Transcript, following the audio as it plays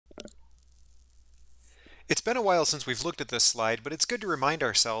It's been a while since we've looked at this slide, but it's good to remind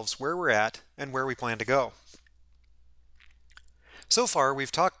ourselves where we're at and where we plan to go. So far,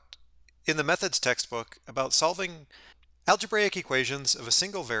 we've talked in the methods textbook about solving algebraic equations of a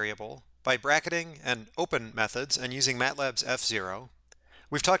single variable by bracketing and open methods and using MATLAB's F0.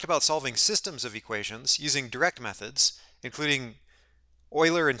 We've talked about solving systems of equations using direct methods, including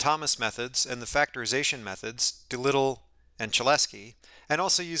Euler and Thomas methods and the factorization methods, Doolittle and Cholesky, and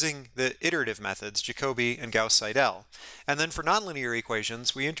also using the iterative methods, Jacobi and Gauss-Seidel. And then for nonlinear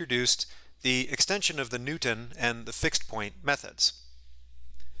equations, we introduced the extension of the Newton and the fixed point methods.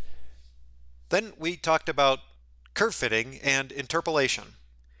 Then we talked about curve fitting and interpolation,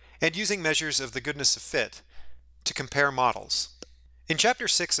 and using measures of the goodness of fit to compare models. In Chapter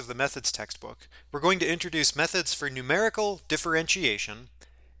 6 of the methods textbook, we're going to introduce methods for numerical differentiation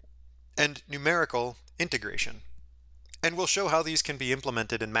and numerical integration, and we'll show how these can be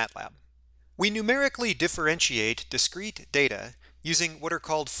implemented in MATLAB. We numerically differentiate discrete data using what are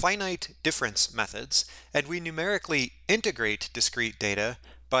called finite difference methods, and we numerically integrate discrete data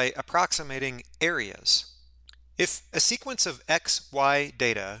by approximating areas. If a sequence of x, y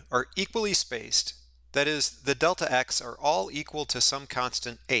data are equally spaced, that is, the delta x are all equal to some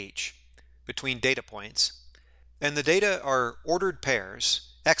constant h between data points, and the data are ordered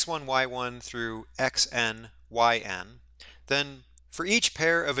pairs, x1, y1 through xn, yn, then for each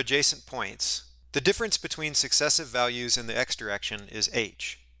pair of adjacent points, the difference between successive values in the x direction is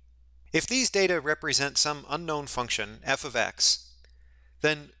h. If these data represent some unknown function, f of x,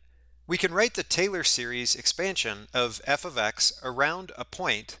 then we can write the Taylor series expansion of f of x around a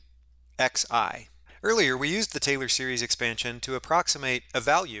point xi. Earlier, we used the Taylor series expansion to approximate a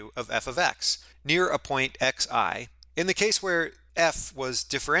value of f of x near a point xi in the case where f was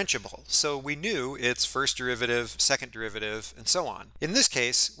differentiable, so we knew its first derivative, second derivative, and so on. In this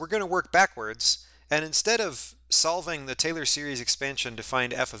case, we're going to work backwards, and instead of solving the Taylor series expansion to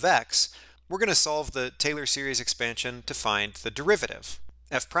find f of x, we're going to solve the Taylor series expansion to find the derivative,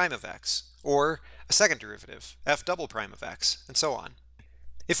 f prime of x, or a second derivative, f double prime of x, and so on.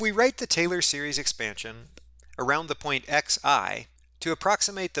 If we write the Taylor series expansion around the point xi to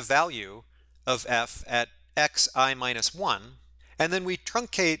approximate the value of f at xi minus 1, and then we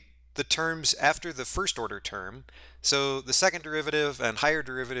truncate the terms after the first order term, so the second derivative and higher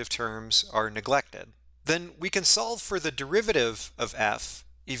derivative terms are neglected, then we can solve for the derivative of f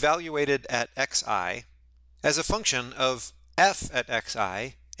evaluated at xi as a function of f at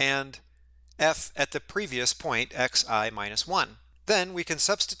xi and f at the previous point xi minus 1. Then we can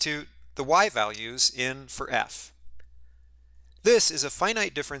substitute the y values in for f. This is a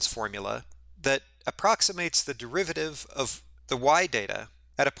finite difference formula that approximates the derivative of the y data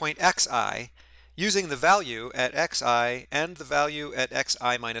at a point xi using the value at xi and the value at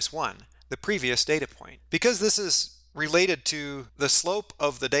xi minus 1, the previous data point. Because this is related to the slope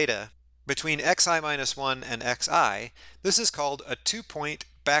of the data between xi minus 1 and xi, this is called a two-point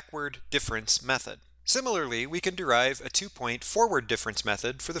backward difference method. Similarly, we can derive a two-point forward difference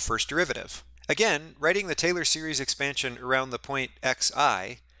method for the first derivative. Again, writing the Taylor series expansion around the point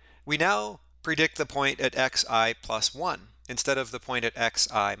xi, we now predict the point at xi plus 1 instead of the point at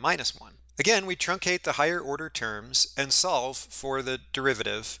xi minus 1. Again, we truncate the higher order terms and solve for the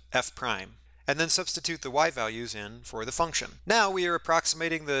derivative f prime, and then substitute the y values in for the function. Now we are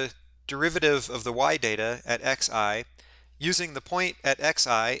approximating the derivative of the y data at xi using the point at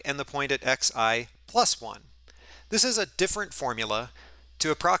xi and the point at xi plus 1. This is a different formula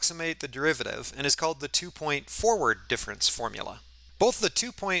to approximate the derivative and is called the two-point forward difference formula. Both the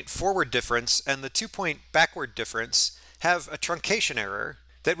two-point forward difference and the two-point backward difference have a truncation error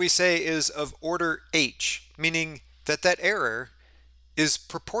that we say is of order h, meaning that that error is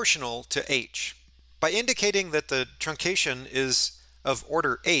proportional to h. By indicating that the truncation is of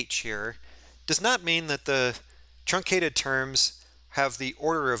order h here does not mean that the truncated terms have the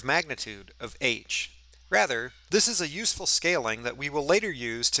order of magnitude of h. Rather, this is a useful scaling that we will later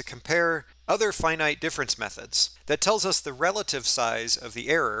use to compare other finite difference methods that tells us the relative size of the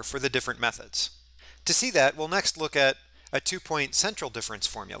error for the different methods. To see that, we'll next look at a two-point central difference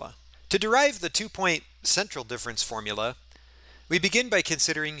formula. To derive the two-point central difference formula, we begin by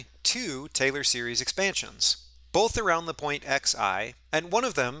considering two Taylor series expansions, both around the point xi, and one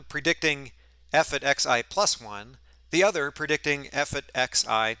of them predicting f at xi plus 1, the other predicting f at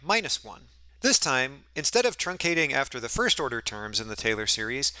xi minus 1. This time, instead of truncating after the first order terms in the Taylor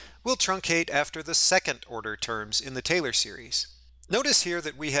series, we'll truncate after the second order terms in the Taylor series. Notice here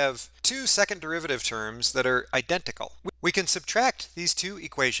that we have two second derivative terms that are identical. We can subtract these two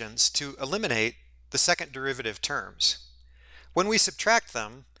equations to eliminate the second derivative terms. When we subtract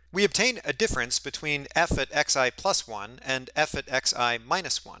them, we obtain a difference between f at xi plus 1 and f at xi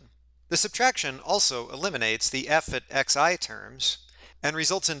minus 1. The subtraction also eliminates the f at xi terms and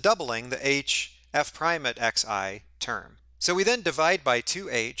results in doubling the h f prime at xi term. So we then divide by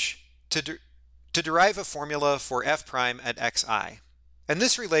 2h to derive a formula for f prime at xi. And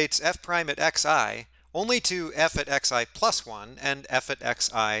this relates f prime at xi only to f at xi plus 1 and f at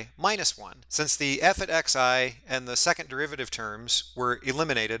xi minus 1, since the f at xi and the second derivative terms were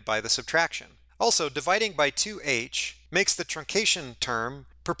eliminated by the subtraction. Also, dividing by 2h makes the truncation term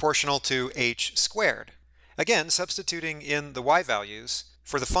proportional to h squared. Again, substituting in the y values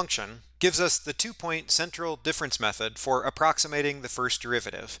for the function gives us the two-point central difference method for approximating the first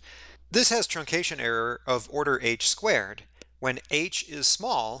derivative. This has truncation error of order h squared. When h is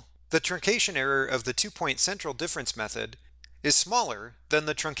small, the truncation error of the two-point central difference method is smaller than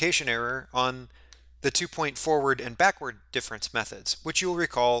the truncation error on the two-point forward and backward difference methods, which you'll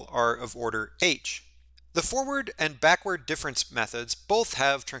recall are of order h. The forward and backward difference methods both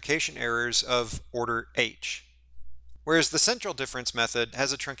have truncation errors of order h, whereas the central difference method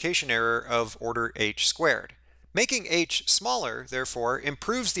has a truncation error of order h squared. Making h smaller, therefore,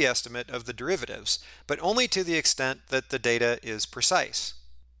 improves the estimate of the derivatives, but only to the extent that the data is precise.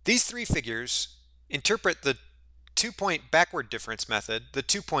 These three figures interpret the two-point backward difference method, the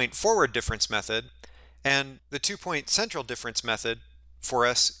two-point forward difference method, and the two-point central difference method for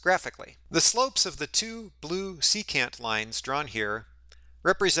us graphically. The slopes of the two blue secant lines drawn here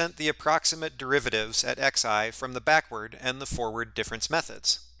represent the approximate derivatives at xi from the backward and the forward difference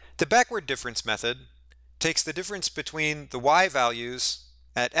methods. The backward difference method takes the difference between the y values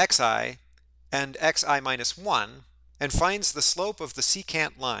at xi and xi minus 1 and finds the slope of the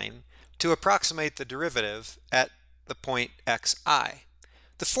secant line to approximate the derivative at the point xi.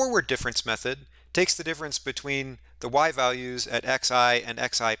 The forward difference method takes the difference between the y values at xi and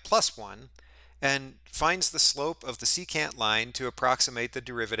xi plus 1 and finds the slope of the secant line to approximate the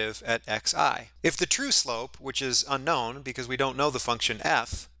derivative at xi. If the true slope, which is unknown because we don't know the function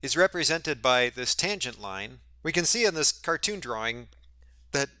f, is represented by this tangent line, we can see in this cartoon drawing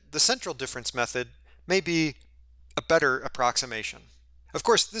that the central difference method may be a better approximation. Of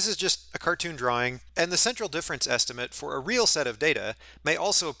course, this is just a cartoon drawing, and the central difference estimate for a real set of data may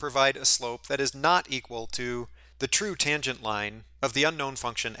also provide a slope that is not equal to the true tangent line of the unknown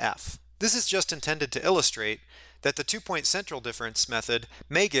function f. This is just intended to illustrate that the two-point central difference method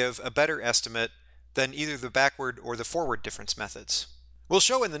may give a better estimate than either the backward or the forward difference methods. We'll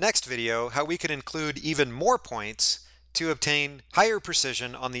show in the next video how we can include even more points to obtain higher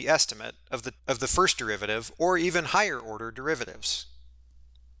precision on the estimate of the first derivative or even higher order derivatives.